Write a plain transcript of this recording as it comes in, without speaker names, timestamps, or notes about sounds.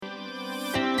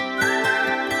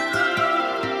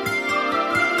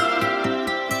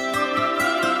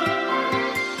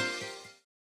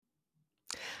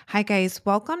Hi, guys.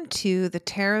 Welcome to the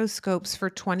Tarotscopes for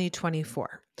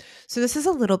 2024. So, this is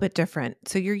a little bit different.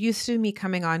 So, you're used to me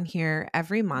coming on here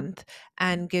every month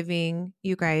and giving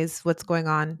you guys what's going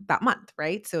on that month,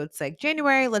 right? So, it's like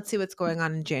January. Let's see what's going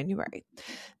on in January.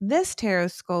 This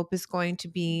Tarotscope is going to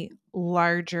be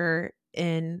larger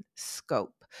in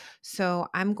scope. So,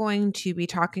 I'm going to be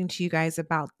talking to you guys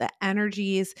about the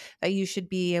energies that you should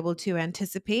be able to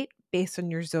anticipate based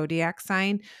on your zodiac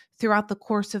sign throughout the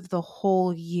course of the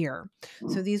whole year.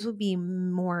 So these will be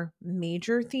more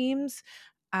major themes.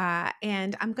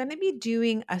 And I'm going to be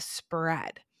doing a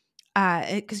spread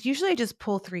because usually I just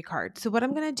pull three cards. So what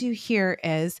I'm going to do here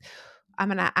is I'm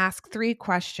going to ask three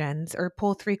questions or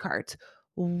pull three cards.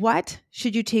 What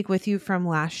should you take with you from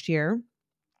last year?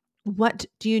 What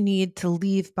do you need to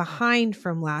leave behind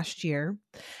from last year?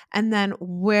 And then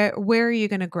where are you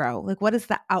going to grow? Like, what is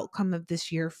the outcome of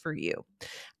this year for you?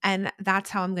 And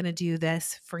that's how I'm going to do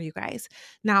this for you guys.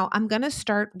 Now, I'm going to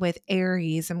start with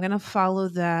Aries. I'm going to follow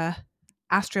the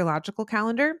astrological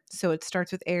calendar. So it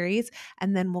starts with Aries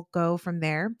and then we'll go from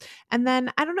there. And then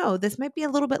I don't know, this might be a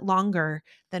little bit longer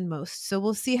than most. So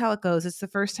we'll see how it goes. It's the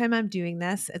first time I'm doing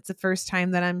this. It's the first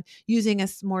time that I'm using a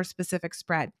more specific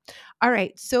spread. All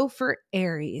right. So for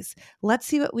Aries, let's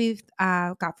see what we've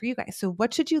got for you guys. So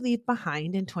what should you leave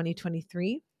behind in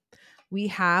 2023? We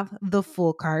have the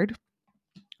Fool card.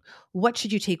 What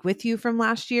should you take with you from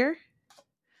last year?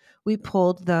 We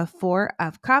pulled the Four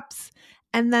of Cups.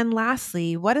 And then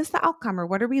lastly, what is the outcome or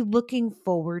what are we looking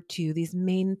forward to? These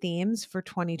main themes for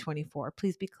 2024.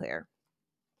 Please be clear.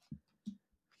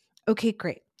 Okay,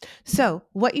 great. So,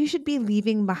 what you should be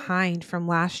leaving behind from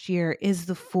last year is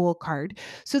the Fool card.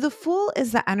 So, the Fool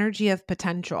is the energy of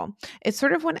potential. It's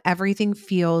sort of when everything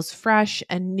feels fresh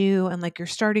and new and like you're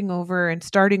starting over,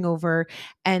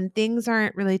 and things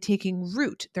aren't really taking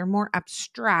root. They're more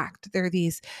abstract. They're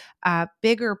these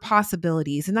bigger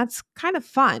possibilities, and that's kind of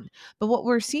fun. But what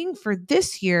we're seeing for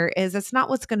this year is it's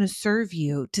not what's going to serve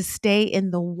you to stay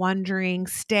in the wondering,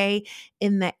 stay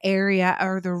in the area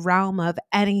or the realm of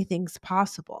anything's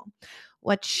possible.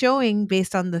 What's showing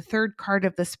based on the third card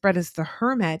of the spread is the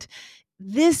Hermit.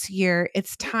 This year,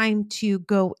 it's time to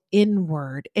go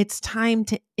inward. It's time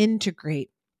to integrate.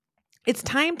 It's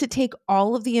time to take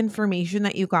all of the information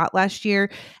that you got last year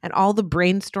and all the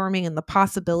brainstorming and the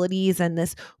possibilities and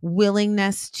this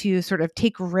willingness to sort of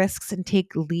take risks and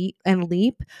take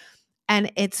leap. And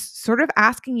it's sort of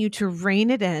asking you to rein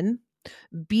it in,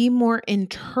 be more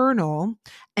internal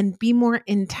and be more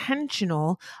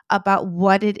intentional about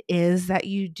what it is that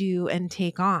you do and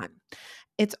take on.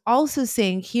 It's also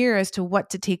saying here as to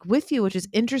what to take with you, which is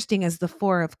interesting as the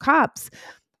Four of Cups.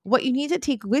 What you need to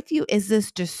take with you is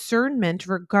this discernment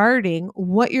regarding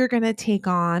what you're going to take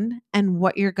on and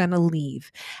what you're going to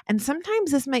leave. And sometimes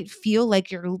this might feel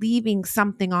like you're leaving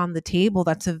something on the table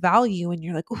that's of value, and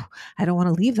you're like, oh, I don't want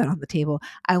to leave that on the table.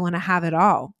 I want to have it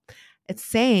all. It's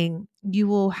saying you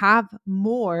will have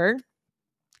more.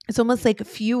 It's almost like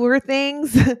fewer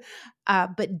things,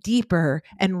 but deeper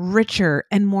and richer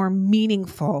and more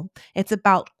meaningful. It's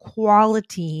about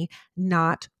quality,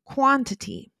 not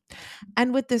quantity.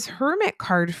 And with this Hermit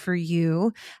card for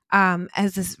you,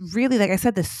 as this really, like I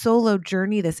said, this solo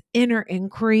journey, this inner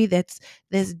inquiry, that's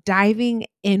this diving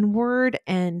inward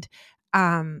and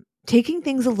taking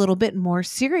things a little bit more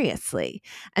seriously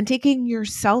and taking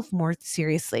yourself more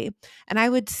seriously. And I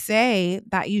would say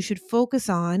that you should focus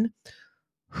on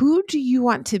who do you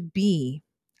want to be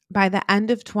by the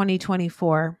end of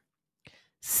 2024.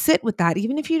 Sit with that.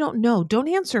 Even if you don't know, don't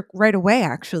answer right away,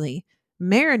 actually.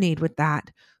 Marinate with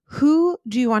that. Who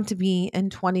do you want to be in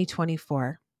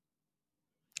 2024?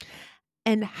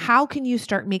 And how can you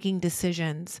start making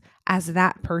decisions as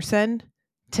that person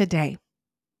today?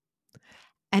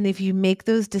 And if you make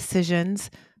those decisions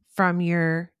from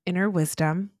your inner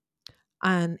wisdom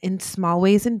in small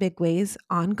ways and big ways,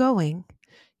 ongoing,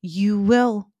 you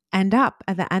will end up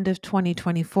at the end of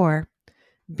 2024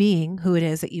 being who it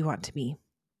is that you want to be.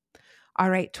 All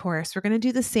right, Taurus, we're going to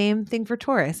do the same thing for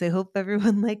Taurus. I hope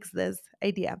everyone likes this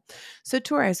idea. So,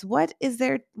 Taurus, what do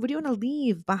you want to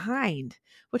leave behind?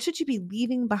 What should you be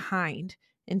leaving behind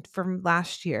from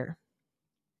last year?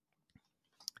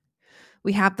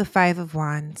 We have the Five of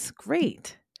Wands.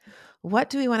 Great. What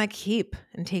do we want to keep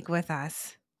and take with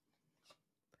us?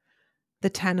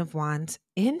 The 10 of Wands.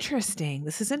 Interesting.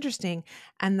 This is interesting.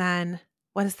 And then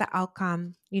what is the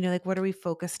outcome? Like what are we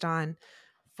focused on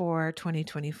for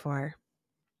 2024?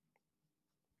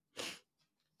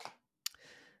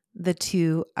 The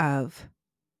Two of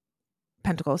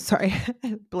Pentacles. Sorry,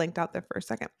 I blinked out there for a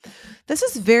second. This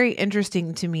is very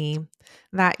interesting to me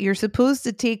that you're supposed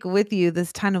to take with you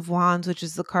this Ten of Wands, which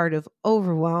is the card of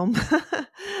overwhelm.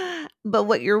 But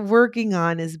what you're working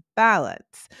on is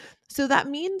balance. So that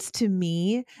means to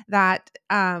me that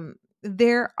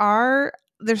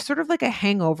there's sort of like a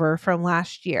hangover from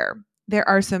last year. There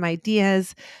are some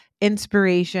ideas,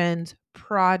 inspirations,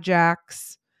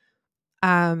 projects,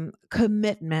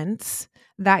 commitments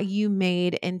that you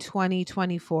made in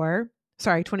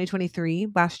 2023,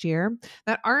 last year,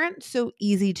 that aren't so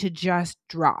easy to just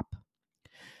drop.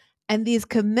 And these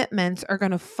commitments are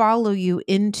going to follow you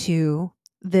into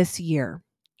this year.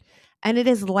 And it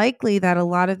is likely that a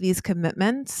lot of these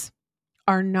commitments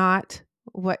are not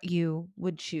what you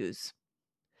would choose.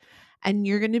 And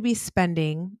you're going to be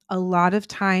spending a lot of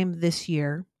time this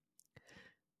year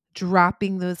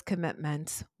dropping those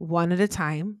commitments one at a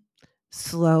time,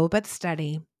 slow but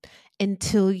steady,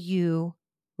 until you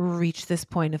reach this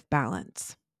point of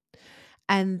balance.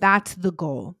 And that's the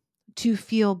goal, to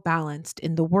feel balanced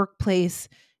in the workplace,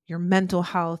 your mental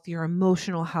health, your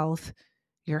emotional health,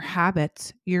 your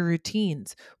habits, your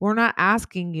routines. We're not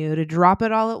asking you to drop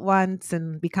it all at once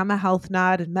and become a health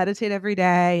nut and meditate every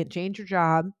day and change your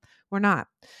job. We're not.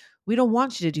 We don't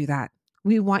want you to do that.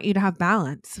 We want you to have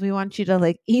balance. We want you to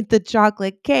like eat the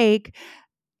chocolate cake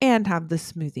and have the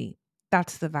smoothie.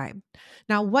 That's the vibe.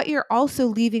 Now, what you're also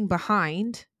leaving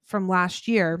behind from last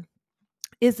year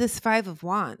is this Five of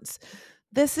Wands.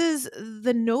 This is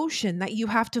the notion that you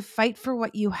have to fight for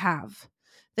what you have.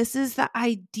 This is the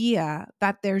idea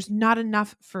that there's not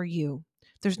enough for you.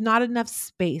 There's not enough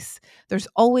space. There's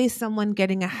always someone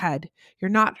getting ahead. You're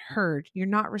not heard. You're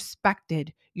not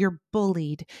respected. You're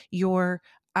bullied. You're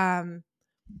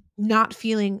not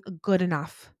feeling good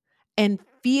enough, and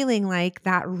feeling like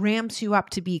that ramps you up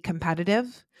to be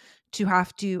competitive, to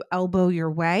have to elbow your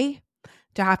way,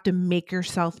 to have to make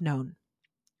yourself known.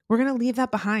 We're going to leave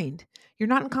that behind. You're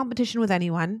not in competition with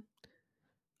anyone.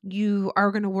 You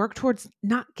are going to work towards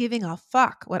not giving a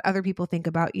fuck what other people think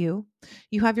about you.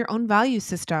 You have your own value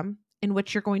system in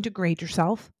which you're going to grade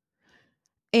yourself.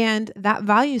 And that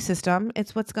value system,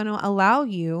 it's what's going to allow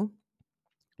you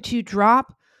to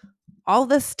drop all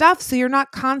this stuff so you're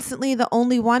not constantly the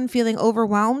only one feeling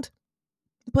overwhelmed,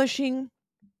 pushing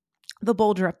the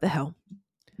boulder up the hill.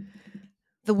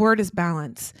 The word is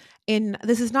balance. And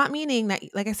this is not meaning that,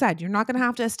 like I said, you're not going to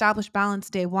have to establish balance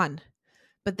day one,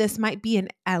 but this might be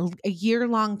a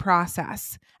year-long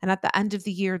process. And at the end of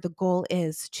the year, the goal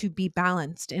is to be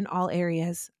balanced in all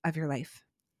areas of your life.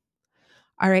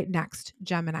 All right, next,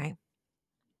 Gemini.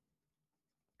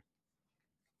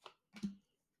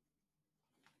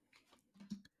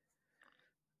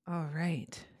 All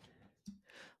right.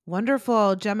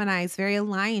 Wonderful. Gemini is very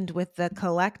aligned with the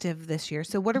collective this year.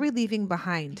 So what are we leaving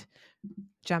behind,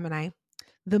 Gemini?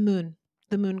 The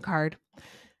moon card.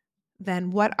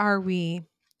 Then what are we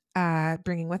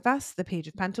bringing with us? The Page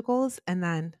of Pentacles. And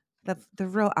then the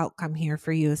real outcome here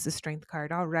for you is the Strength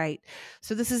card. All right.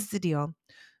 So this is the deal.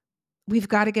 We've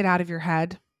got to get out of your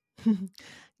head.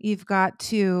 You've got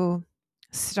to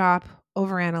stop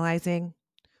overanalyzing.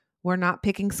 We're not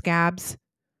picking scabs.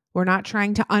 We're not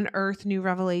trying to unearth new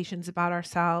revelations about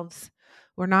ourselves.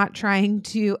 We're not trying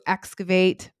to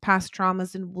excavate past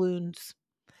traumas and wounds.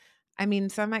 I mean,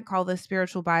 some might call this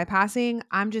spiritual bypassing.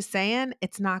 I'm just saying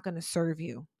it's not going to serve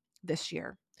you this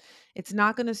year. It's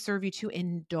not going to serve you to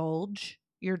indulge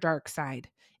your dark side,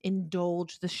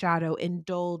 indulge the shadow,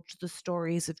 indulge the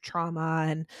stories of trauma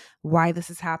and why this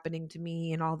is happening to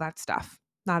me and all that stuff.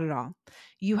 Not at all.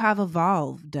 You have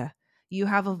evolved. You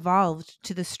have evolved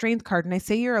to the Strength card. And I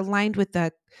say you're aligned with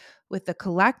the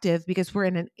collective because we're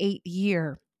in an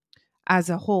 8-year as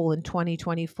a whole in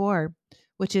 2024,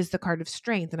 which is the card of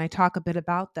strength. And I talk a bit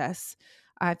about this.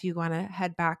 If you want to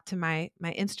head back to my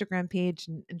Instagram page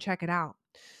and check it out.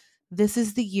 This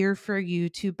is the year for you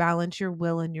to balance your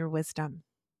will and your wisdom.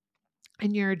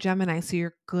 And you're a Gemini, so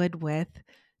you're good with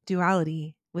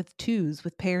duality, with twos,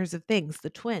 with pairs of things, the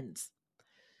twins.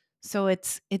 So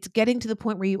it's getting to the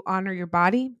point where you honor your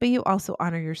body, but you also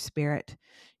honor your spirit.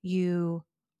 You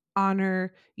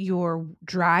honor your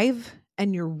drive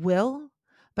and your will,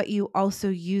 but you also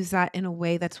use that in a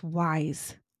way that's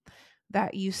wise,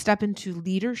 that you step into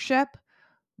leadership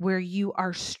where you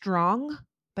are strong,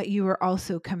 but you are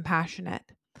also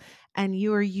compassionate. And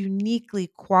you are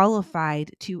uniquely qualified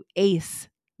to ace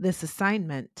this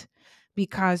assignment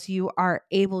because you are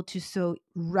able to so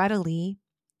readily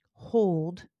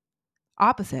hold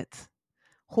opposites,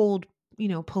 hold,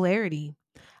 polarity,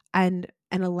 and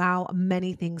allow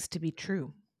many things to be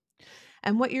true.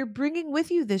 And what you're bringing with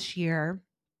you this year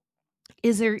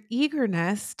is their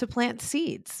eagerness to plant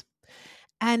seeds.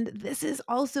 And this is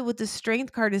also what the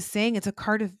strength card is saying. It's a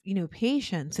card of,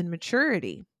 patience and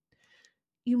maturity.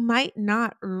 You might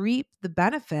not reap the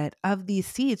benefit of these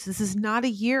seeds. This is not a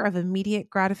year of immediate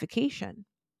gratification.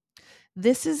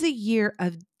 This is a year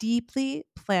of deeply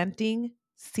planting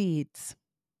seeds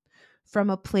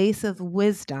from a place of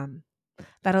wisdom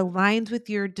that aligns with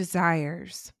your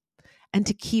desires and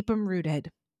to keep them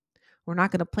rooted. We're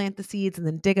not going to plant the seeds and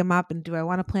then dig them up and do I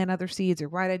want to plant other seeds or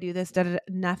why did I do this? Da, da, da.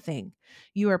 Nothing.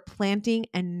 You are planting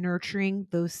and nurturing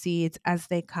those seeds as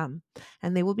they come,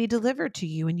 and they will be delivered to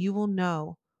you, and you will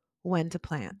know when to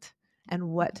plant and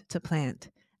what to plant.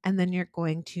 And then you're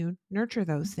going to nurture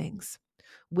those things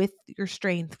with your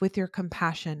strength, with your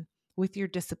compassion, with your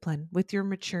discipline, with your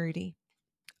maturity.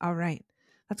 All right.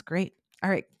 That's great. All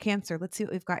right, Cancer, let's see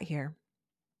what we've got here.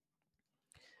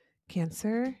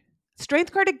 Cancer.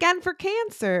 Strength card again for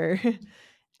Cancer.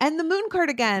 And the moon card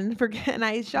again for, and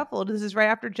I shuffled. This is right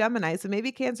after Gemini. So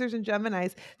maybe Cancers and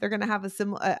Geminis, they're going to have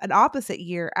an opposite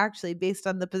year actually based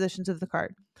on the positions of the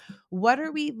card. What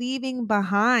are we leaving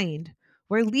behind?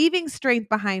 We're leaving strength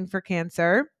behind for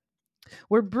Cancer.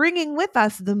 We're bringing with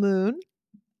us the moon.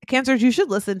 Cancers, you should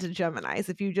listen to Geminis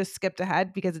if you just skipped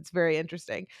ahead because it's very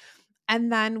interesting.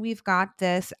 And then we've got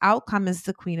this outcome as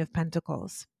the Queen of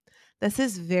Pentacles. This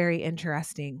is very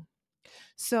interesting.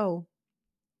 So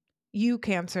you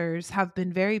Cancers have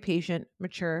been very patient,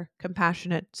 mature,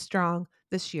 compassionate, strong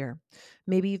this year.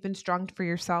 Maybe you've been strong for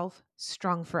yourself,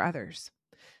 strong for others.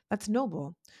 That's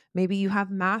noble. Maybe you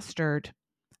have mastered,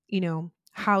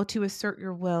 how to assert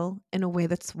your will in a way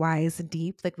that's wise and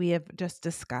deep, like we have just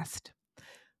discussed.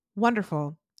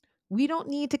 Wonderful. We don't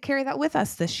need to carry that with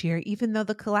us this year, even though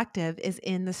the collective is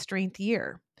in the strength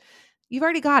year. You've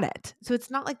already got it. So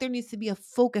it's not like there needs to be a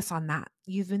focus on that.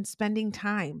 You've been spending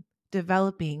time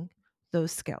developing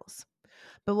those skills.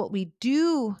 But what we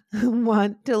do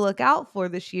want to look out for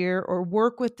this year or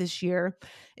work with this year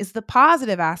is the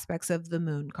positive aspects of the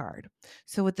moon card.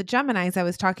 So with the Geminis, I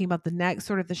was talking about the next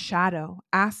sort of the shadow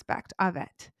aspect of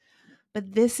it.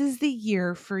 But this is the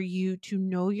year for you to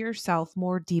know yourself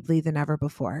more deeply than ever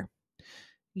before.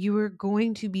 You are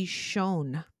going to be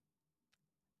shown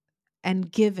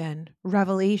and given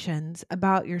revelations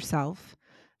about yourself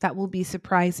that will be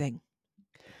surprising.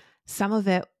 Some of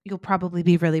it you'll probably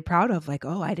be really proud of, like,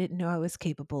 oh, I didn't know I was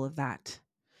capable of that.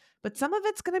 But some of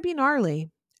it's going to be gnarly,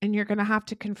 and you're going to have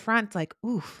to confront, like,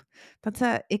 oof, that's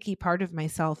a icky part of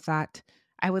myself that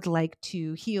I would like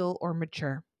to heal or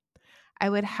mature. I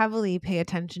would heavily pay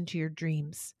attention to your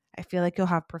dreams. I feel like you'll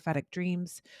have prophetic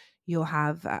dreams, you'll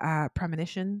have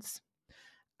premonitions.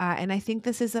 And I think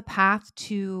this is a path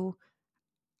to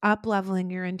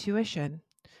up-leveling your intuition.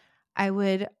 I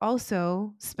would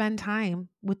also spend time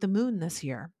with the moon this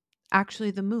year,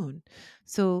 actually the moon.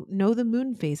 So know the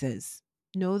moon phases,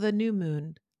 know the new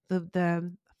moon,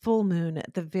 the full moon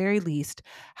at the very least.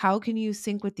 How can you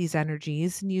sync with these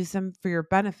energies and use them for your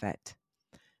benefit?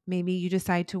 Maybe you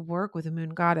decide to work with a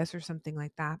moon goddess or something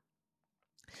like that.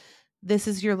 This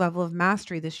is your level of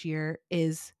mastery this year,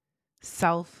 is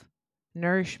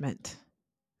self-nourishment.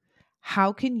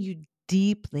 How can you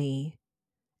deeply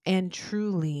and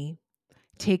truly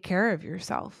take care of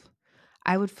yourself?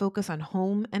 I would focus on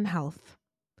home and health.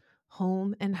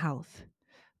 Home and health.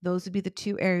 Those would be the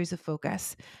two areas of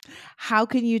focus. How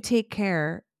can you take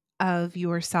care of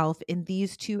yourself in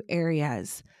these two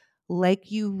areas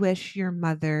like you wish your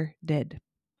mother did?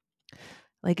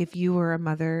 Like if you were a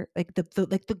mother, like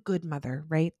the good mother,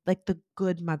 right? Like the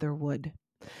good mother would.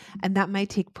 And that might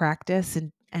take practice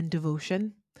and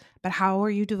devotion. But how are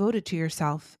you devoted to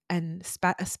yourself, and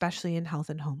especially in health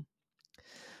and home?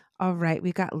 All right,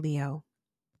 we got Leo.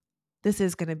 This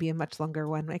is going to be a much longer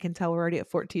one. I can tell we're already at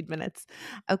 14 minutes.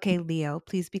 Okay, Leo,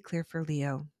 please be clear for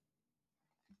Leo.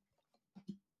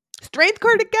 Strength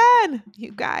card again,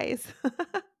 you guys.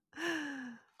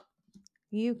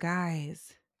 You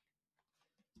guys.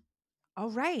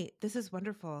 All right, this is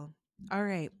wonderful. All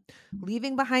right,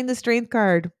 leaving behind the strength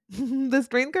card. The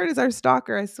strength card is our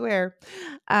stalker, I swear.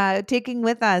 Taking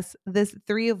with us this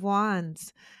Three of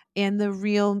Wands and the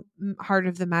real heart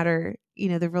of the matter,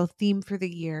 the real theme for the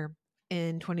year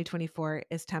in 2024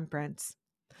 is temperance.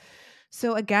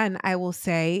 So again, I will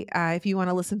say, if you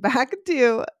want to listen back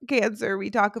to Cancer,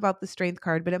 we talk about the strength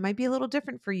card, but it might be a little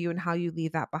different for you and how you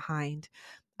leave that behind.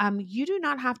 You do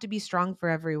not have to be strong for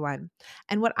everyone.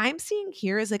 And what I'm seeing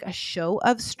here is like a show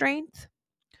of strength.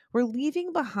 We're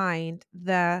leaving behind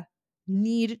the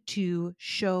need to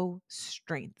show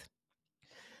strength.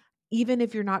 Even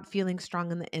if you're not feeling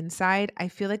strong on the inside, I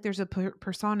feel like there's a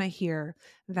persona here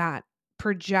that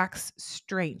projects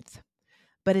strength,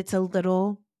 but it's a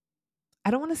little,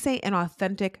 I don't want to say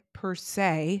inauthentic per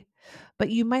se, but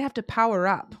you might have to power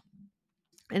up.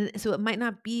 And so it might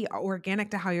not be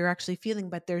organic to how you're actually feeling,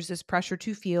 but there's this pressure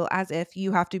to feel as if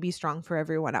you have to be strong for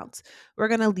everyone else. We're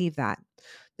going to leave that.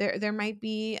 There might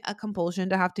be a compulsion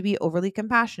to have to be overly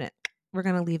compassionate. We're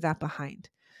going to leave that behind.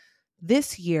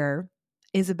 This year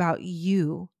is about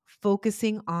you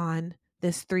focusing on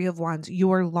this Three of Wands,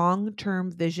 your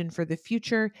long-term vision for the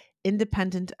future,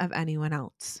 independent of anyone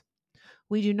else.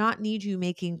 We do not need you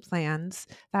making plans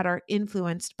that are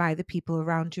influenced by the people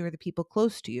around you or the people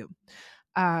close to you.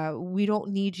 We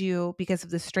don't need you, because of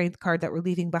the strength card that we're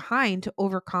leaving behind, to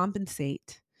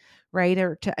overcompensate, right?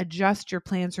 Or to adjust your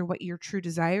plans or what your true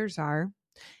desires are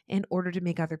in order to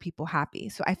make other people happy.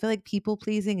 So I feel like people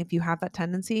pleasing, if you have that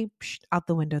tendency, out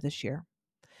the window this year.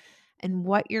 And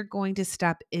what you're going to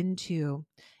step into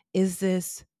is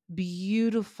this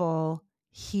beautiful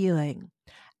healing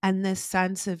and this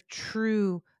sense of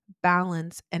true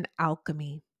balance and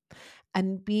alchemy,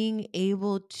 and being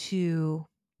able to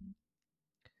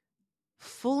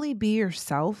fully be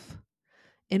yourself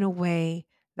in a way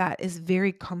that is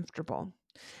very comfortable.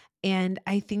 And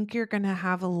I think you're going to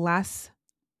have a less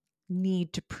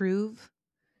need to prove,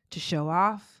 to show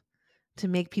off, to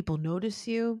make people notice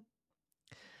you.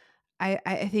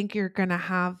 I think you're going to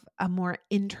have a more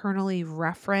internally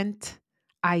referent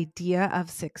idea of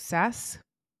success.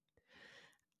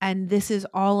 And this is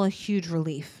all a huge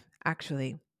relief,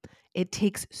 actually. It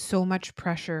takes so much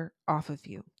pressure off of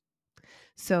you.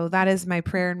 So that is my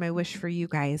prayer and my wish for you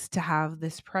guys, to have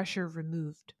this pressure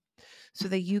removed so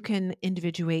that you can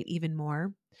individuate even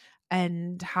more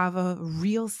and have a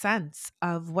real sense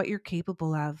of what you're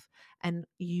capable of and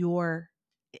your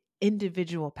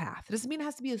individual path. It doesn't mean it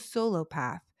has to be a solo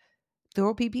path. There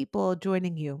will be people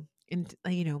joining you in,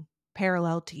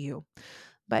 parallel to you,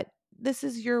 but this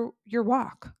is your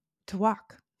walk to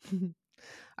walk.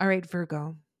 All right,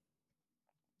 Virgo.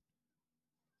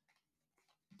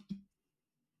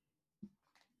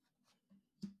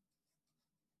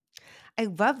 I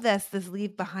love this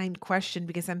leave behind question,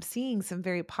 because I'm seeing some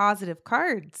very positive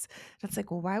cards. That's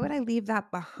like, well, why would I leave that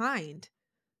behind?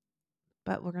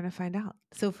 But we're going to find out.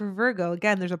 So for Virgo,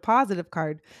 again, there's a positive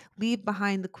card. Leave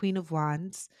behind the Queen of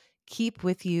Wands. Keep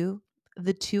with you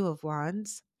the Two of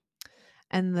Wands,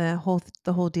 and the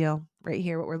whole deal right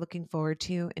here. What we're looking forward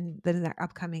to in the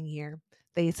upcoming year.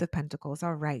 The Ace of Pentacles.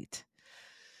 All right.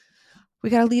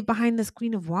 We got to leave behind this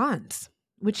Queen of Wands,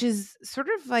 which is sort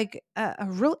of like a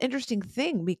real interesting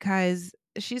thing, because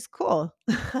she's cool.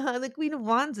 The Queen of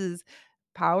Wands is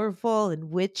powerful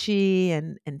and witchy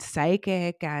and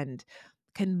psychic, and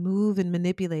can move and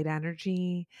manipulate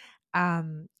energy.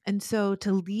 And so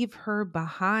to leave her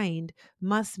behind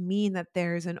must mean that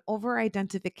there's an over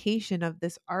identification of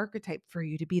this archetype for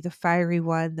you to be the fiery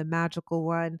one, the magical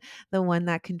one, the one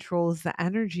that controls the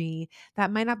energy,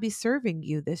 that might not be serving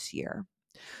you this year.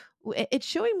 It's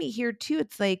showing me here too.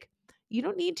 It's like, you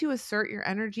don't need to assert your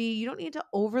energy. You don't need to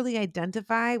overly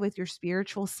identify with your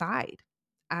spiritual side,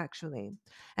 actually.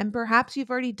 And perhaps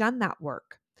you've already done that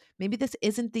work. Maybe this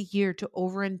isn't the year to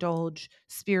overindulge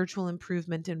spiritual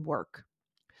improvement in work.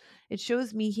 It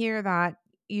shows me here that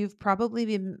you've probably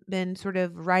been sort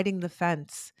of riding the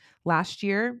fence last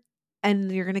year,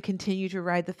 and you're going to continue to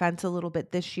ride the fence a little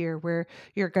bit this year, where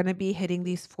you're going to be hitting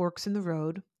these forks in the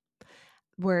road,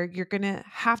 where you're going to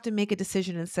have to make a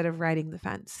decision instead of riding the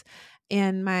fence.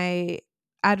 And my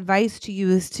advice to you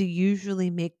is to usually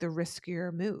make the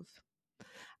riskier move,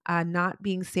 not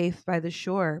being safe by the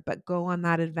shore, but go on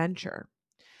that adventure.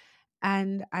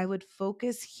 And I would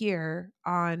focus here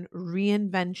on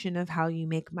reinvention of how you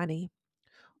make money,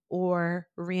 or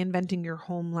reinventing your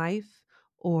home life,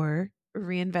 or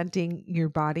reinventing your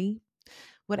body.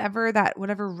 Whatever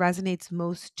resonates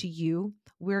most to you,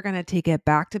 we're going to take it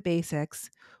back to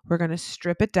basics. We're going to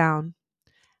strip it down.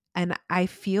 And I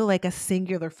feel like a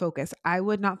singular focus. I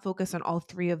would not focus on all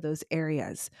three of those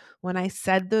areas. When I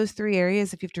said those three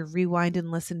areas, if you have to rewind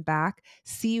and listen back,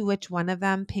 see which one of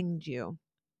them pinged you.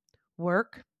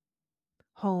 Work,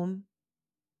 home,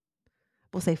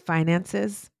 we'll say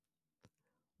finances,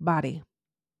 body.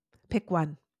 Pick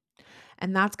one.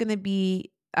 And that's going to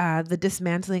be the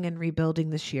dismantling and rebuilding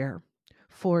this year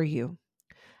for you.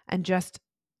 And just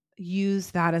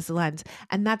use that as a lens.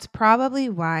 And that's probably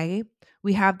why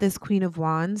we have this Queen of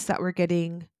Wands that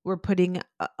we're putting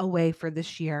away for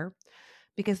this year,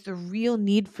 because the real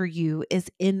need for you is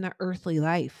in the earthly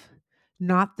life,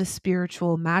 not the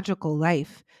spiritual, magical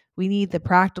life. We need the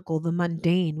practical, the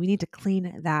mundane. We need to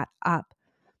clean that up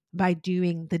by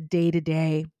doing the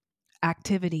day-to-day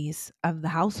activities of the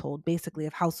household, basically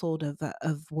of household,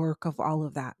 of work, of all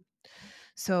of that.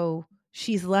 So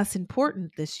she's less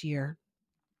important this year.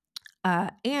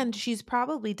 And she's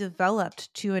probably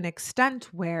developed to an extent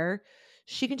where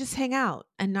she can just hang out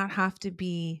and not have to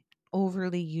be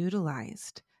overly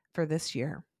utilized for this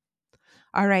year.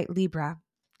 All right, Libra,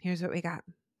 here's what we got.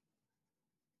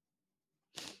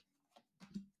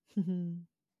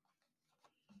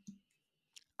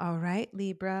 All right,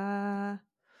 Libra.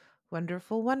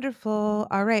 Wonderful, wonderful.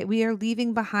 All right, we are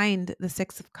leaving behind the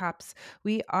Six of Cups.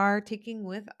 We are taking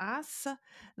with us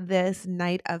this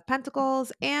Knight of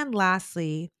Pentacles. And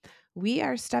lastly, we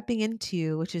are stepping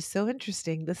into, which is so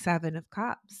interesting, the Seven of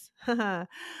Cups.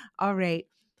 All right,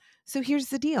 so here's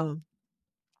the deal.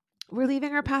 We're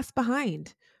leaving our past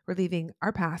behind. We're leaving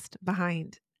our past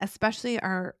behind, especially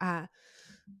our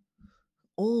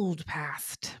old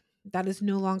past that is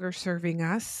no longer serving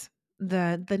us,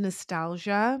 the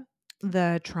nostalgia,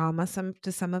 the trauma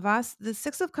to some of us. The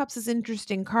Six of Cups is an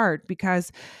interesting card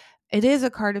because it is a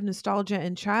card of nostalgia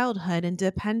and childhood, and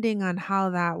depending on how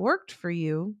that worked for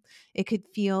you, it could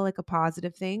feel like a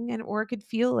positive thing and or it could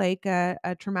feel like a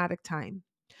traumatic time.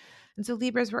 And so,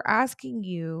 Libras, we're asking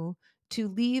you to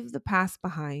leave the past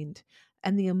behind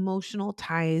and the emotional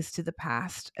ties to the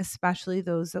past, especially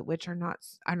those that which are not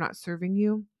serving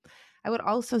you. I would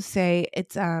also say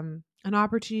it's an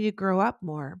opportunity to grow up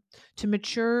more, to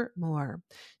mature more,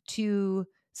 to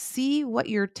see what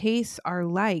your tastes are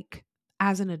like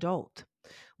as an adult.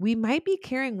 We might be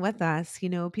carrying with us,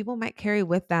 people might carry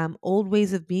with them old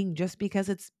ways of being just because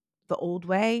it's the old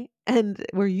way and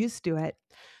we're used to it.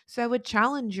 So I would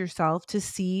challenge yourself to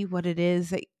see what it is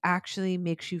that actually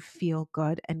makes you feel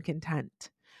good and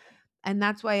content. And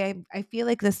that's why I feel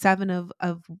like the Seven of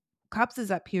Cups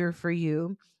is up here for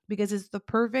you because it's the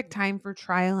perfect time for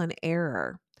trial and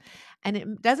error. And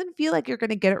it doesn't feel like you're going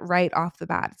to get it right off the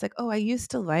bat. It's like, oh, I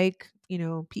used to like,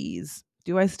 peas.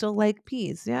 Do I still like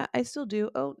peas? Yeah, I still do.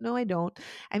 Oh, no, I don't.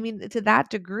 I mean, to that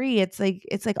degree, it's like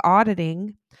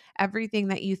auditing everything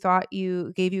that you thought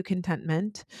you gave you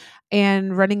contentment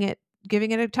and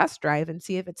giving it a test drive and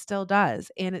see if it still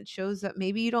does. And it shows that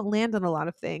maybe you don't land on a lot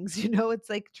of things. It's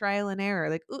like trial and error.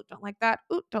 Like, ooh, don't like that.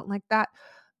 Ooh, don't like that.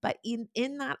 But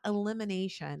in that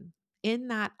elimination, in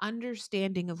that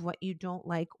understanding of what you don't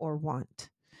like or want,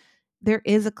 there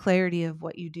is a clarity of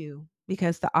what you do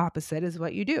because the opposite is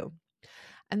what you do.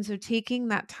 And so taking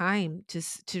that time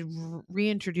to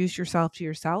reintroduce yourself to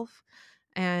yourself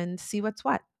and see what's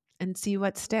what and see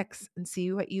what sticks and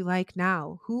see what you like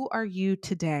now. Who are you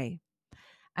today?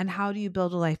 And how do you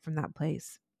build a life from that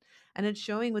place? And it's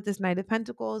showing with this Knight of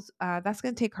Pentacles, that's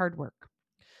going to take hard work.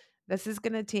 This is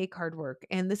going to take hard work.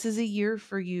 And this is a year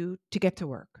for you to get to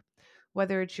work,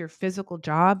 whether it's your physical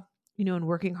job, and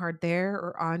working hard there,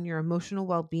 or on your emotional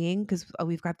well being, because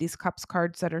we've got these cups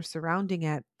cards that are surrounding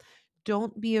it.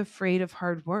 Don't be afraid of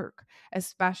hard work,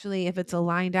 especially if it's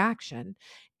aligned action.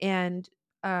 And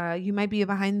you might be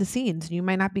behind the scenes and you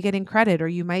might not be getting credit, or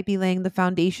you might be laying the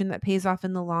foundation that pays off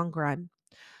in the long run.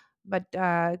 But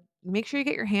make sure you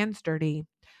get your hands dirty,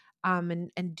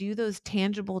 and do those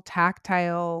tangible,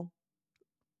 tactile,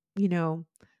 you know,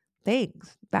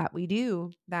 things that we do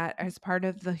that as part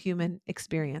of the human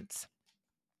experience.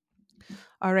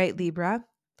 All right, Libra,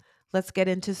 let's get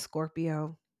into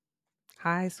Scorpio.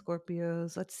 Hi,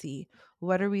 Scorpios. Let's see.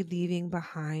 What are we leaving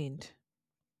behind?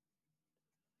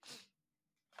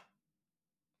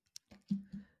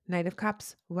 Knight of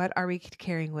Cups. What are we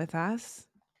carrying with us?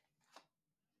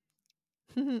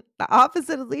 The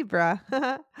opposite of Libra.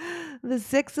 The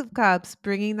Six of Cups,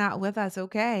 bringing that with us.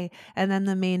 Okay. And then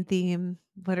the main theme.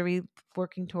 What are we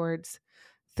working towards?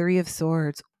 Three of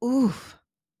Swords. Oof.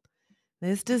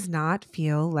 This does not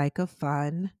feel like a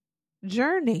fun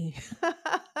journey.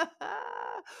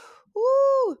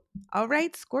 Woo! All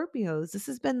right, Scorpios. This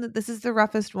is the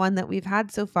roughest one that we've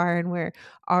had so far, and we're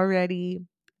already,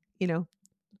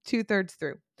 2/3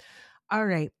 through. All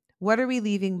right, what are we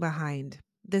leaving behind?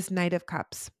 This Knight of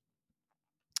Cups.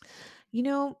 You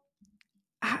know,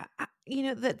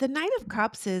 the Knight of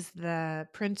Cups is the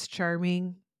Prince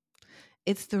Charming.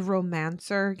 It's the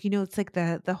romancer. It's like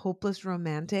the hopeless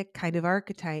romantic kind of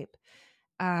archetype.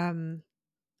 Um,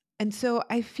 and so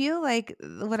I feel like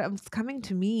what's coming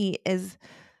to me is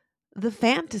the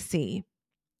fantasy.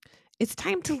 It's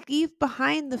time to leave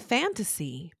behind the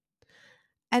fantasy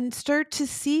and start to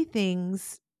see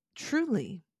things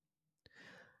truly.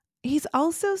 He's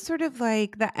also sort of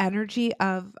like the energy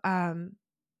of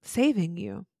saving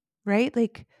you, right?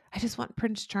 Like, I just want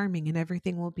Prince Charming and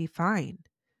everything will be fine.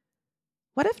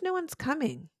 What if no one's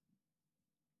coming?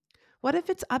 What if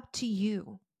it's up to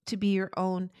you to be your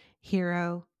own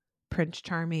hero, Prince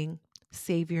Charming,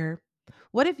 savior?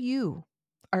 What if you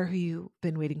are who you've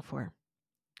been waiting for?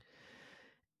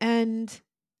 And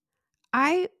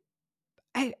I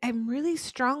I'm really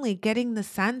strongly getting the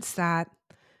sense that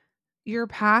your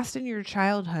past and your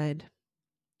childhood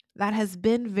that has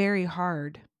been very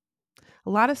hard. A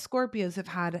lot of Scorpios have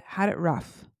had it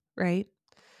rough, right?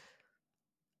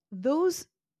 Those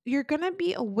You're going to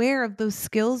be aware of those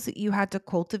skills that you had to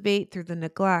cultivate through the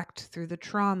neglect, through the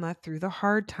trauma, through the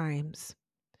hard times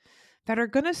that are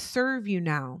going to serve you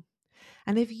now.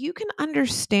 And if you can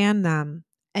understand them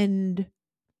and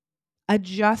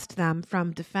adjust them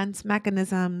from defense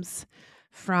mechanisms,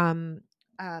 from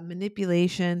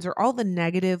manipulations, or all the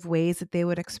negative ways that they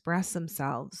would express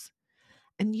themselves,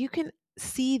 and you can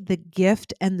see the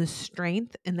gift and the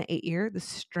strength in the 8 year, the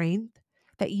strength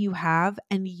that you have,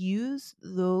 and use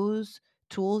those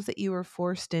tools that you were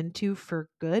forced into for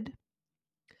good,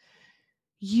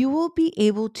 you will be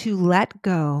able to let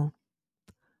go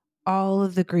all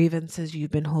of the grievances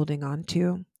you've been holding on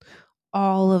to,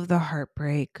 all of the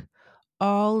heartbreak,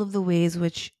 all of the ways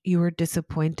which you were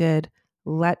disappointed,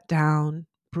 let down,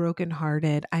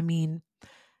 brokenhearted. I mean,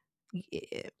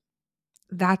 y-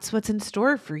 that's what's in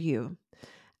store for you.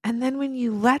 And then when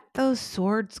you let those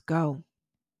swords go,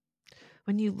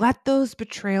 when you let those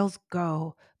betrayals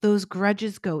go, those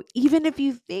grudges go, even if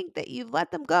you think that you've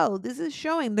let them go, this is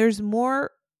showing there's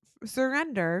more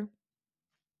surrender.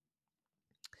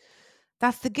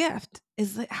 That's the gift.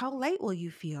 Is like, how light will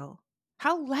you feel?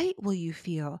 How light will you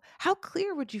feel? How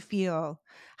clear would you feel?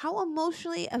 How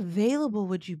emotionally available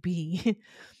would you be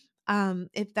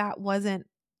if that wasn't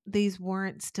these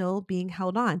weren't still being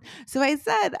held on? So I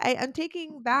said I'm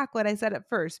taking back what I said at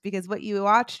first, because what you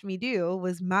watched me do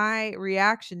was my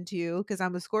reaction to, because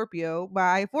I'm a Scorpio,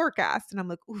 my forecast, and I'm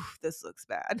like, ooh, this looks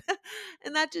bad.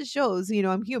 And that just shows,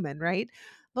 I'm human, right?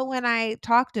 But when I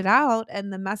talked it out,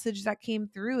 and the message that came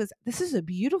through is, this is a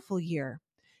beautiful year.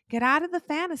 Get out of the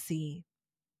fantasy.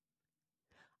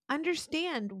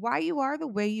 Understand why you are the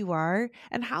way you are,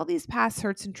 and how these past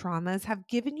hurts and traumas have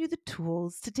given you the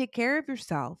tools to take care of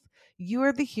yourself. You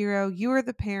are the hero, you are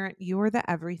the parent, you are the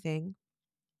everything.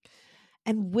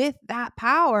 And with that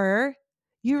power,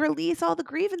 you release all the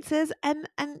grievances, and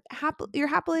you're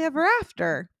happily ever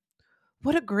after.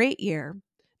 What a great year.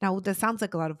 Now, that sounds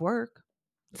like a lot of work.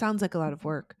 It sounds like a lot of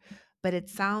work, but it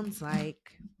sounds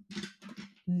like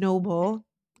noble,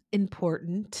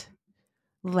 important,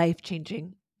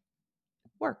 life-changing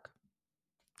work.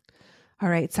 All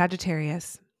right,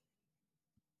 Sagittarius.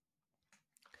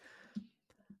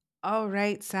 All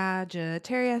right,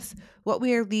 Sagittarius. What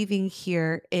we are leaving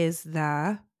here is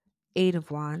the Eight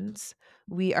of Wands.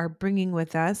 We are bringing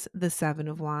with us the Seven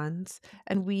of Wands,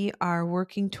 and we are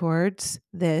working towards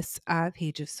this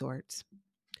Page of Swords.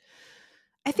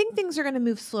 I think things are going to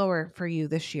move slower for you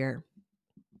this year.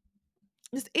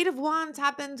 This Eight of Wands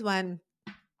happens when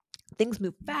things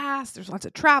move fast. There's lots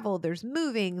of travel, there's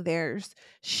moving, there's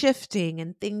shifting,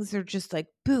 and things are just like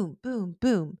boom, boom,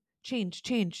 boom, change,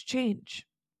 change, change.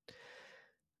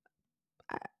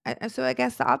 So I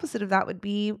guess the opposite of that would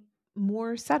be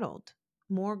more settled,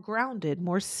 more grounded,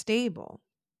 more stable.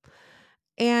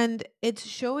 And it's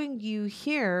showing you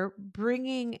here,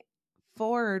 bringing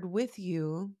forward with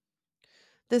you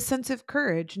this sense of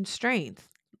courage and strength.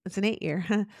 It's an 8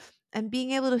 year. And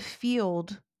being able to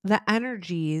field the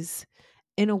energies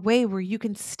in a way where you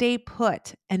can stay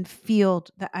put and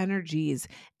field the energies,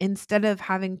 instead of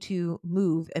having to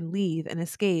move and leave and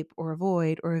escape or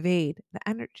avoid or evade the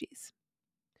energies,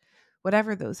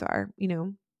 whatever those are.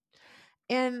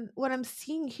 And what I'm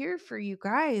seeing here for you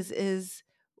guys is,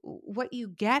 what you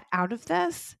get out of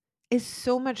this is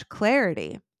so much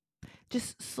clarity.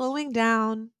 Just slowing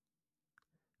down,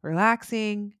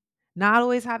 relaxing, not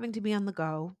always having to be on the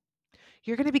go.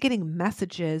 You're going to be getting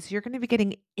messages, you're going to be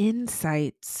getting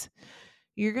insights.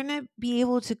 You're going to be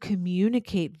able to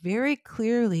communicate very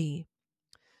clearly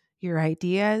your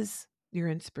ideas, your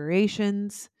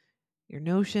inspirations, your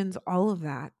notions, all of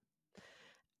that,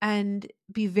 and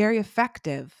be very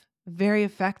effective. Very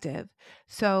effective.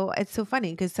 So it's so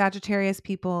funny because Sagittarius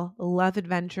people love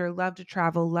adventure, love to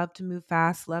travel, love to move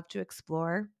fast, love to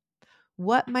explore.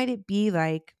 What might it be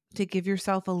like to give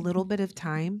yourself a little bit of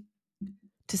time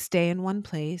to stay in one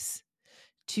place,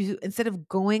 to, instead of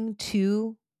going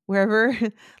to wherever,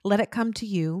 let it come to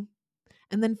you,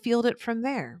 and then field it from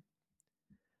there?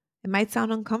 It might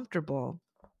sound uncomfortable,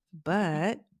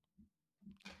 but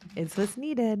it's what's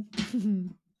needed.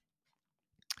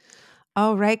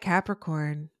 All right,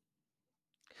 Capricorn.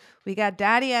 We got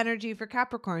daddy energy for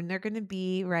Capricorn. They're going to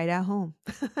be right at home.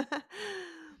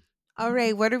 All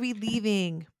right, what are we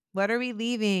leaving? What are we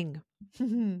leaving?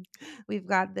 We've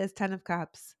got this 10 of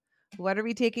Cups. What are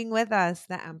we taking with us?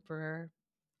 The Emperor.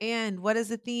 And what is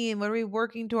the theme? What are we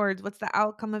working towards? What's the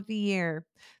outcome of the year?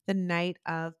 The Knight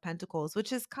of Pentacles, which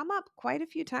has come up quite a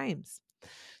few times.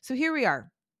 So here we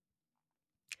are.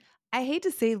 I hate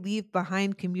to say leave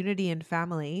behind community and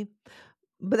family,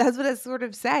 but that's what it's sort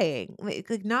of saying.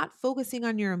 Like not focusing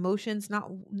on your emotions,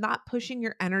 not pushing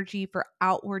your energy for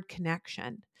outward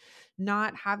connection,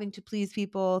 not having to please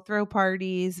people, throw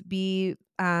parties, be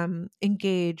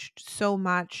engaged so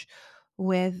much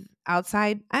with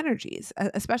outside energies,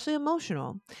 especially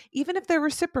emotional, even if they're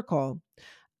reciprocal.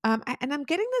 And I'm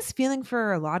getting this feeling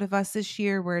for a lot of us this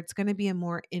year where it's going to be a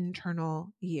more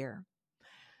internal year.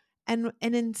 And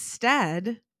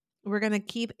instead, we're going to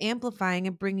keep amplifying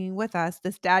and bringing with us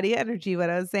this daddy energy,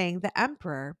 what I was saying, the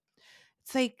emperor.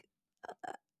 It's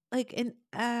like in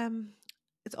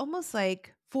it's almost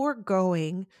like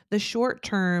foregoing the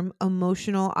short-term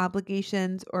emotional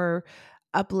obligations or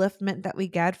upliftment that we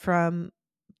get from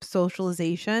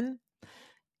socialization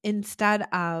instead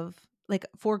of like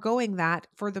foregoing that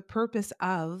for the purpose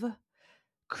of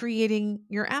creating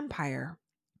your empire,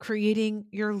 creating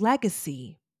your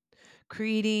legacy,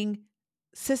 creating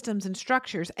systems and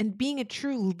structures, and being a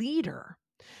true leader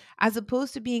as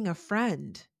opposed to being a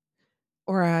friend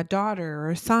or a daughter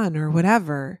or a son or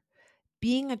whatever.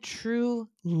 Being a true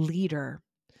leader.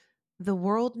 The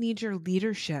world needs your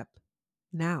leadership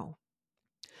now.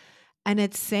 And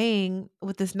it's saying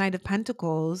with this Knight of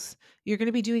Pentacles, you're going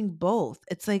to be doing both.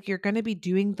 It's like you're going to be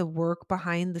doing the work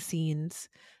behind the scenes,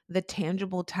 the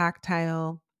tangible,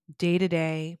 tactile, day to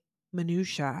day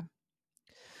minutia.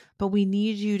 But we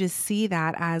need you to see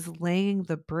that as laying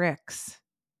the bricks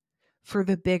for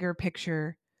the bigger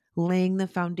picture, laying the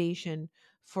foundation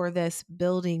for this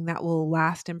building that will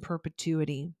last in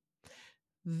perpetuity.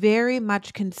 Very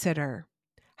much consider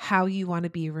how you want to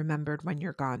be remembered when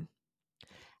you're gone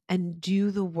and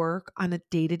do the work on a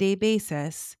day-to-day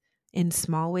basis in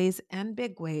small ways and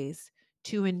big ways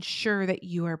to ensure that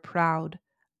you are proud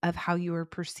of how you are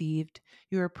perceived,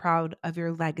 you are proud of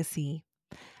your legacy,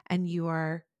 and you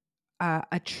are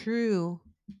a true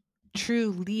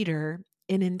leader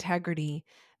in integrity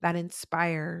that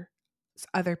inspires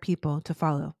other people to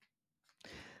follow.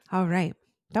 All right.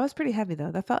 That was pretty heavy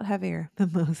though. That felt heavier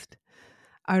than most.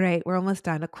 All right, we're almost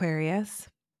done. Aquarius.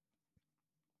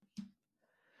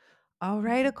 All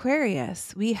right,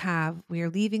 Aquarius. We are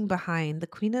leaving behind the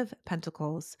Queen of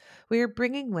Pentacles. We are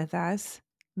bringing with us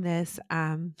this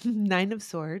Nine of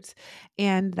Swords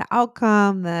and the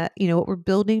outcome, what we're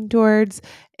building towards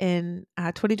in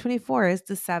 2024 is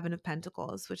the Seven of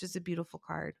Pentacles, which is a beautiful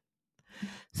card.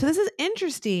 So this is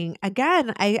interesting.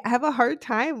 Again, I have a hard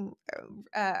time,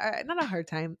 not a hard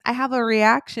time. I have a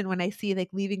reaction when I see like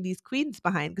leaving these queens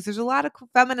behind because there's a lot of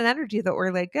feminine energy that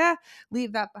we're like,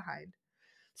 leave that behind.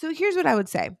 So here's what I would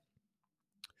say.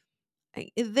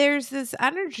 There's this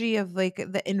energy of like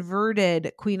the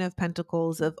inverted Queen of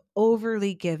Pentacles of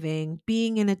overly giving,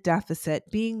 being in a deficit,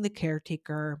 being the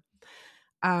caretaker,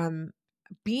 um,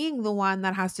 being the one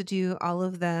that has to do all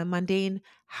of the mundane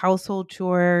household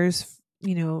chores,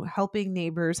 helping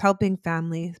neighbors, helping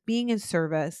families, being in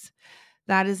service.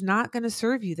 That is not going to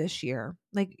serve you this year.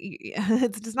 Like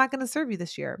it's just not going to serve you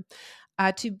this year.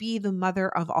 To be the mother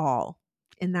of all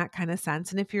in that kind of sense.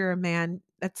 And if you're a man,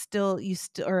 that's still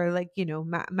or like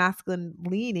masculine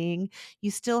leaning,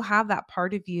 you still have that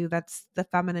part of you that's the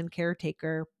feminine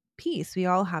caretaker piece. We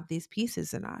all have these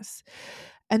pieces in us,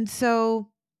 and so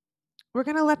we're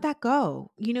going to let that go.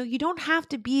 You don't have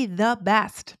to be the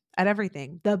best at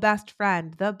everything, the best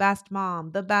friend, the best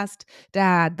mom, the best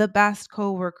dad, the best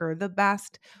coworker, the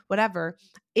best whatever.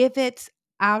 If it's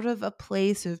out of a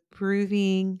place of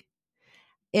proving,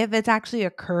 if it's actually a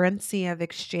currency of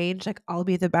exchange, like I'll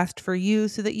be the best for you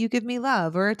so that you give me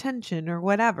love or attention or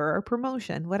whatever, or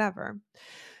promotion, whatever.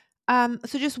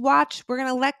 So just watch, we're going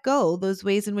to let go those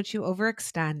ways in which you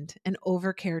overextend and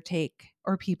over caretake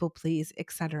or people please,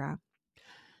 etc.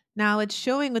 Now it's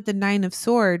showing with the Nine of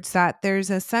Swords that there's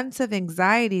a sense of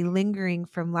anxiety lingering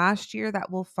from last year that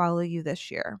will follow you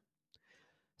this year.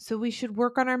 So we should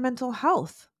work on our mental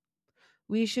health.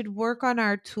 We should work on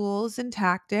our tools and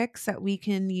tactics that we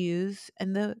can use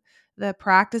and the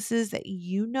practices that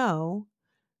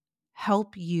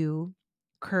help you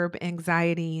curb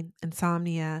anxiety,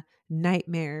 insomnia,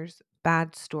 nightmares,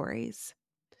 bad stories.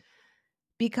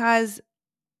 Because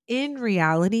in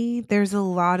reality, there's a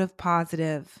lot of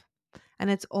positive. And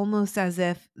it's almost as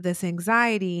if this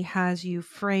anxiety has you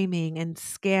framing and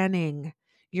scanning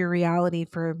your reality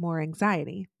for more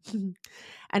anxiety.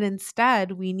 And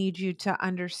instead, we need you to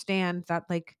understand that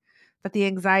that the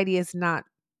anxiety is not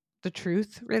the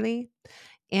truth, really.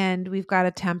 And we've got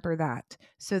to temper that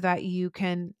so that you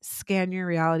can scan your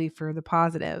reality for the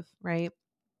positive, right?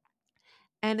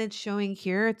 And it's showing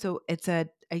here it's a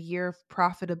year of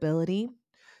profitability.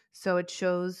 So it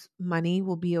shows money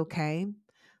will be okay.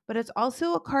 But it's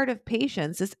also a card of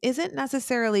patience. This isn't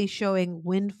necessarily showing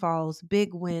windfalls,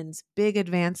 big wins, big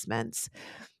advancements.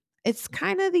 It's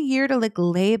kind of the year to like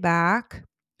lay back,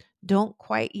 don't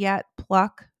quite yet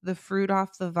pluck the fruit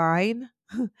off the vine.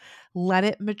 Let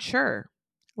it mature.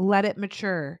 Let it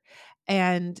mature.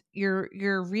 And you're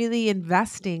really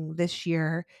investing this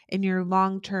year in your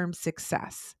long-term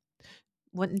success.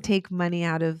 Wouldn't take money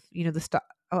out of,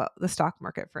 the stock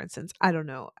market, for instance. I don't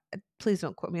know. Please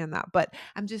don't quote me on that. But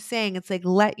I'm just saying it's like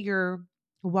let your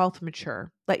wealth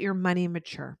mature. Let your money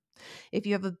mature. If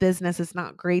you have a business, it's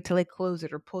not great to like close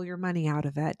it or pull your money out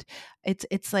of it.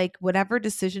 It's like whatever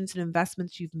decisions and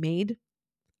investments you've made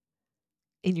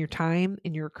in your time,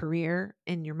 in your career,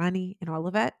 in your money, and all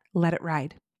of it, let it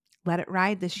ride. Let it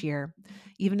ride this year.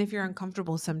 Even if you're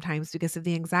uncomfortable sometimes because of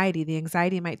the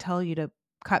anxiety might tell you to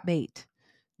cut bait.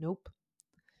 Nope.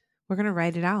 We're going to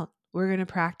ride it out. We're going to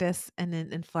practice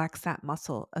and flex that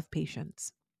muscle of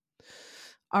patience.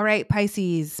 All right,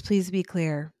 Pisces, please be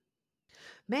clear.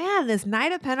 Man, this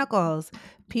Knight of Pentacles.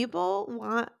 People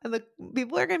are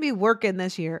going to be working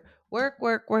this year. Work,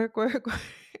 work, work, work.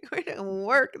 We're going to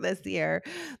work this year.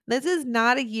 This is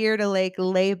not a year to like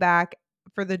lay back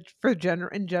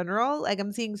in general. Like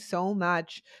I'm seeing so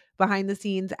much behind the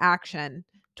scenes action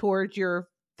towards your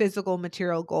physical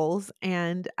material goals,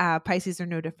 and Pisces are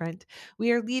no different.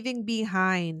 We are leaving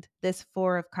behind this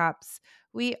Four of Cups.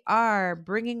 We are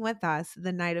bringing with us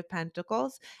the Knight of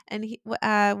Pentacles, and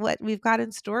what we've got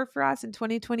in store for us in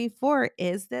 2024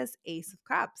 is this Ace of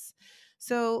Cups.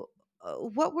 So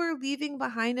what we're leaving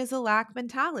behind is a lack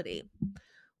mentality.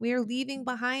 We are leaving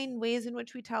behind ways in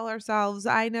which we tell ourselves,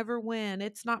 I never win.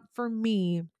 It's not for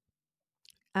me.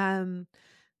 Um,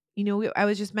 I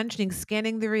was just mentioning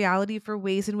scanning the reality for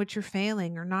ways in which you're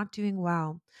failing or not doing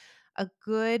well. A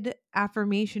good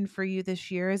affirmation for you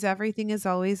this year is everything is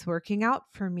always working out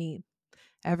for me.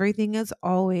 Everything is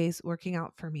always working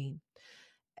out for me.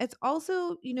 It's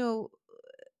also,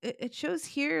 it shows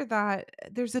here that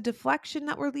there's a deflection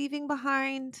that we're leaving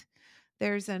behind.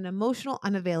 There's an emotional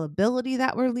unavailability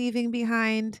that we're leaving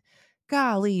behind.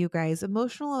 Golly, you guys,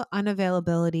 emotional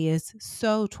unavailability is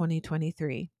so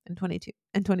 2023 and 22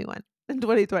 and 21 and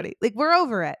 2020. Like we're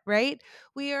over it, right?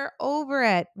 We are over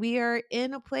it. We are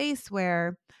in a place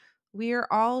where we are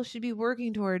all should be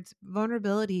working towards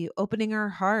vulnerability, opening our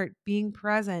heart, being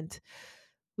present.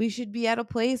 We should be at a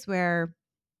place where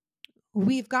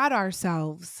we've got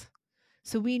ourselves.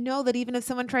 So we know that even if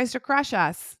someone tries to crush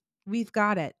us, we've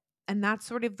got it. And that's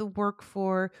sort of the work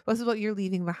for this is what you're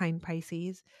leaving behind,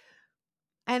 Pisces.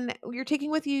 And you're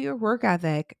taking with you your work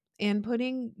ethic and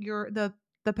putting the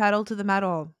pedal to the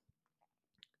metal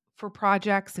for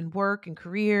projects and work and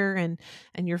career and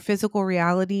your physical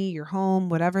reality, your home,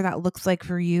 whatever that looks like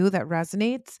for you that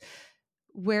resonates,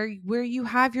 where you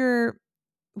have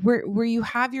where you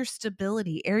have your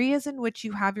stability, areas in which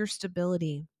you have your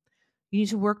stability. You need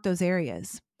to work those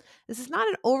areas. This is not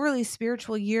an overly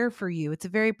spiritual year for you. It's a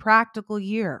very practical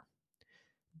year.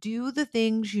 Do the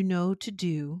things you know to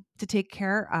do to take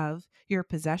care of your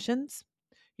possessions,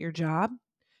 your job,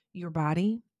 your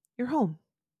body, your home,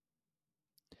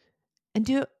 and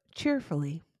do it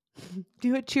cheerfully.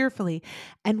 Do it cheerfully.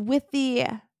 And with the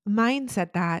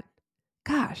mindset that,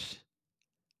 gosh,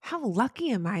 how lucky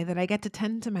am I that I get to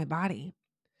tend to my body?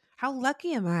 How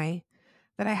lucky am I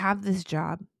that I have this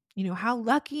job? How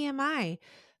lucky am I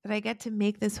that I get to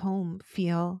make this home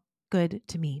feel good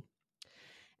to me?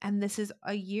 And this is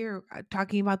a year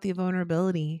talking about the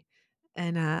vulnerability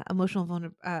and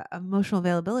emotional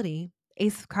availability.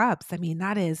 Ace of Cups. I mean,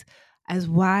 that is as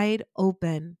wide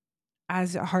open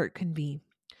as a heart can be,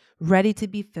 ready to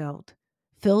be filled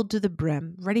to the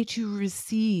brim, ready to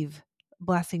receive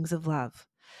blessings of love.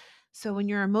 So when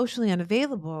you're emotionally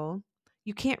unavailable,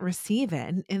 you can't receive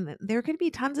it. And there could be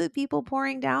tons of people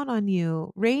pouring down on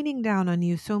you, raining down on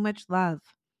you so much love.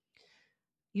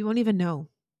 You won't even know,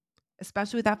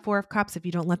 especially with that Four of Cups. If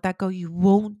you don't let that go, you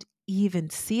won't even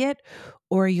see it,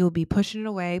 or you'll be pushing it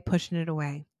away, pushing it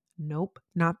away. Nope,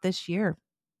 not this year.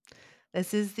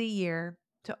 This is the year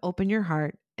to open your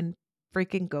heart and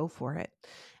freaking go for it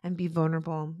and be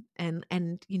vulnerable.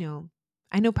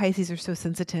 I know Pisces are so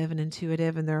sensitive and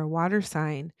intuitive and they're a water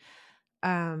sign.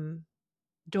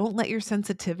 Don't let your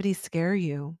sensitivity scare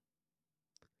you.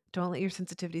 Don't let your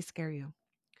sensitivity scare you.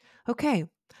 Okay.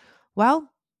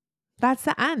 Well, that's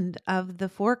the end of the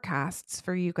forecasts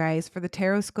for you guys for the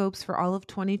Tarotscopes for all of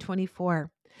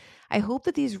 2024. I hope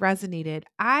that these resonated.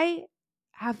 I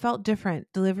have felt different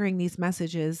delivering these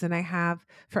messages than I have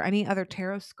for any other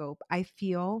Tarotscope. I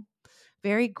feel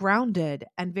very grounded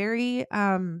and very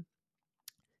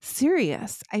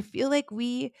serious. I feel like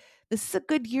this is a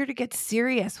good year to get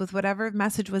serious with whatever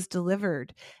message was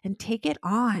delivered and take it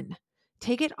on.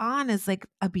 Take it on as like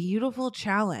a beautiful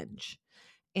challenge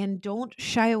and don't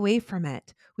shy away from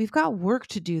it. We've got work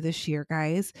to do this year,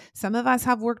 guys. Some of us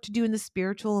have work to do in the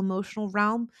spiritual, emotional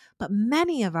realm, but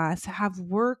many of us have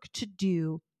work to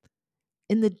do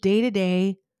in the day to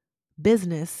day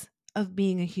business of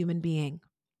being a human being.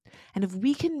 And if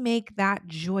we can make that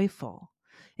joyful,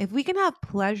 if we can have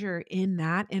pleasure in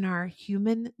that, in our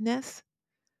humanness,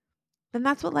 then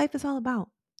that's what life is all about.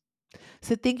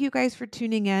 So thank you guys for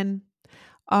tuning in.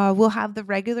 We'll have the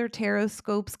regular tarot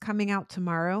scopes coming out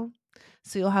tomorrow.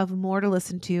 So you'll have more to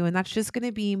listen to. And that's just going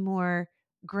to be more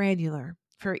granular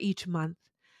for each month.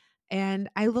 And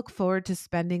I look forward to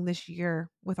spending this year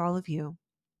with all of you.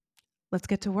 Let's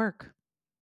get to work.